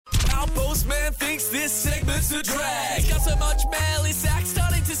Horseman thinks this segment's a drag. He's got so much mail, his sack's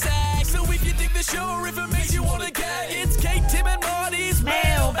starting to sag. So if you dig the show or if it makes you want to gag, it's Kate, Tim and Marty's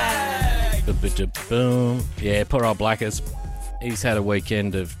Mailbag. Boom. Yeah, poor old Blackers. He's had a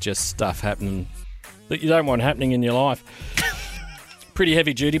weekend of just stuff happening that you don't want happening in your life. Pretty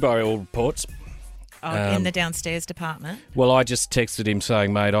heavy duty by all reports. In the downstairs department? Well, I just texted him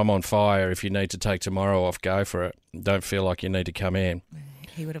saying, mate, I'm on fire. If you need to take tomorrow off, go for it. Don't feel like you need to come in.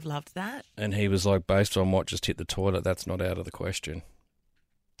 He would have loved that. And he was like, based on what just hit the toilet, that's not out of the question.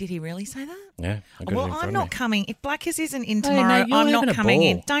 Did he really say that? Yeah. Well, I'm not coming. If Blackers isn't in tomorrow, no, I'm not coming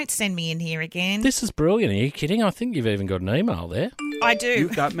in. Don't send me in here again. This is brilliant. Are you kidding? I think you've even got an email there. I do.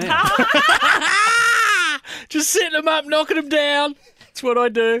 You've got mail. Just setting them up, knocking them down. That's what I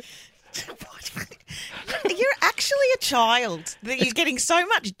do. You're actually a child. You're getting so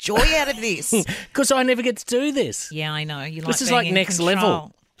much joy out of this. Because I never get to do this. Yeah, I know. You like This is being like in next control.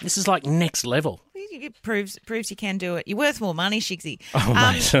 level. This is like next level. It proves you can do it. You're worth more money, Shigsy.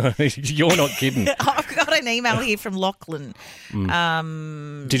 Oh, mate, you're not kidding. I've got an email here from Lachlan.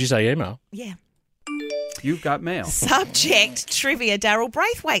 Did you say email? Yeah. You've got mail. Subject, trivia, Daryl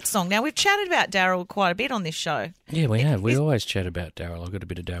Braithwaite song. Now, we've chatted about Daryl quite a bit on this show. Yeah, we have. We always chat about Daryl. I've got a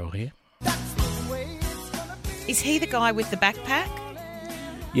bit of Daryl here. Is he the guy with the backpack?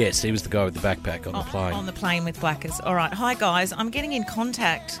 Yes, he was the guy with the backpack on the plane. On the plane with Blackers. All right. Hi, guys. I'm getting in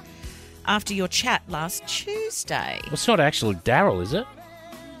contact after your chat last Tuesday. Well, it's not actually Daryl, is it?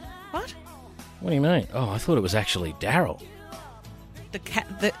 What? What do you mean? Oh, I thought it was actually Daryl.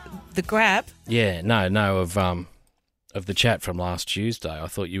 The grab? Yeah, no, of the chat from last Tuesday. I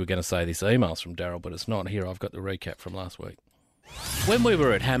thought you were going to say this email's from Daryl, but it's not. Here, I've got the recap from last week. When we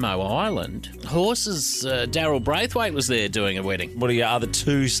were at Hamo Island, Horses, Daryl Braithwaite was there doing a wedding. What are your other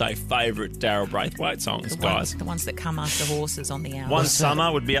two, say, favourite Daryl Braithwaite songs, guys? The ones that come after Horses on the hour. One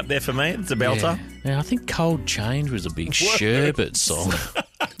Summer would be up there for me. It's a belter. Yeah, I think Cold Change was a big sherbet song.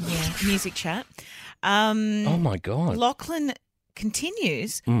 Yeah, music chat. Oh, my God. Lachlan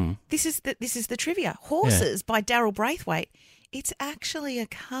continues. This is the trivia. Horses by Daryl Braithwaite. It's actually a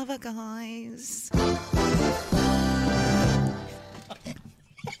cover, guys.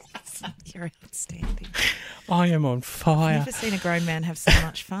 You're outstanding. I am on fire. I've never seen a grown man have so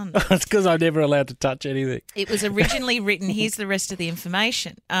much fun. It's because I'm never allowed to touch anything. It was originally written, here's the rest of the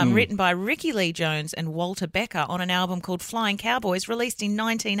information, written by Ricky Lee Jones and Walter Becker on an album called Flying Cowboys, released in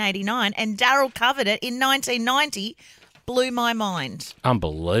 1989, and Daryl covered it in 1990. Blew my mind.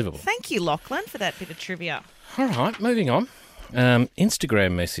 Unbelievable. Thank you, Lachlan, for that bit of trivia. All right, moving on.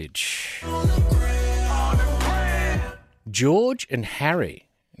 Instagram message. George and Harry.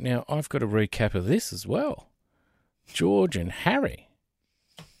 Now, I've got a recap of this as well. George and Harry.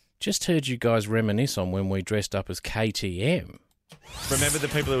 Just heard you guys reminisce on when we dressed up as KTM. Remember the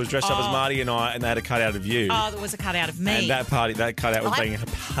people who was dressed up as Marty and I, and they had a cutout of you? Oh, there was a cutout of me. And that cutout was being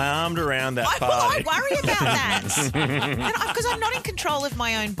palmed around that party. I worry about that. Because I'm not in control of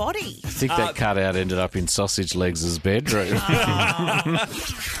my own body. I think that cutout ended up in Sausage Legs' bedroom.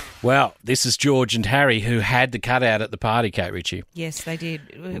 Well, this is George and Harry who had the cutout at the party, Kate Ritchie. Yes, they did.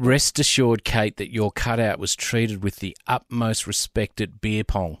 Rest assured, Kate, that your cutout was treated with the utmost respect at beer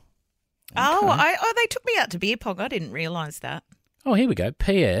pong. Oh, they took me out to beer pong. I didn't realise that. Oh, here we go.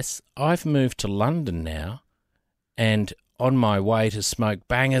 P.S. I've moved to London now and on my way to smoke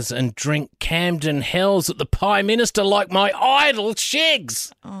bangers and drink Camden Hells at the Prime Minister like my idol,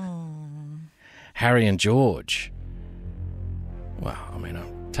 Shiggs. Oh. Harry and George. Well, I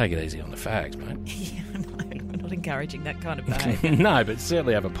mean, take it easy on the fags, mate. Yeah, I'm not encouraging that kind of behaviour. No, but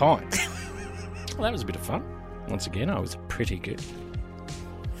certainly have a pint. Well, that was a bit of fun. Once again, I was pretty good.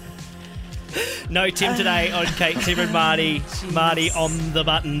 No Tim today on Kate, Tim and Marty. Marty on the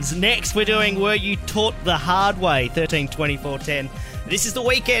buttons. Next, we're doing Were You Taught the Hard Way, 13, 24, 10. This is the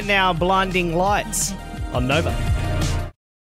weekend now, Blinding Lights on Nova.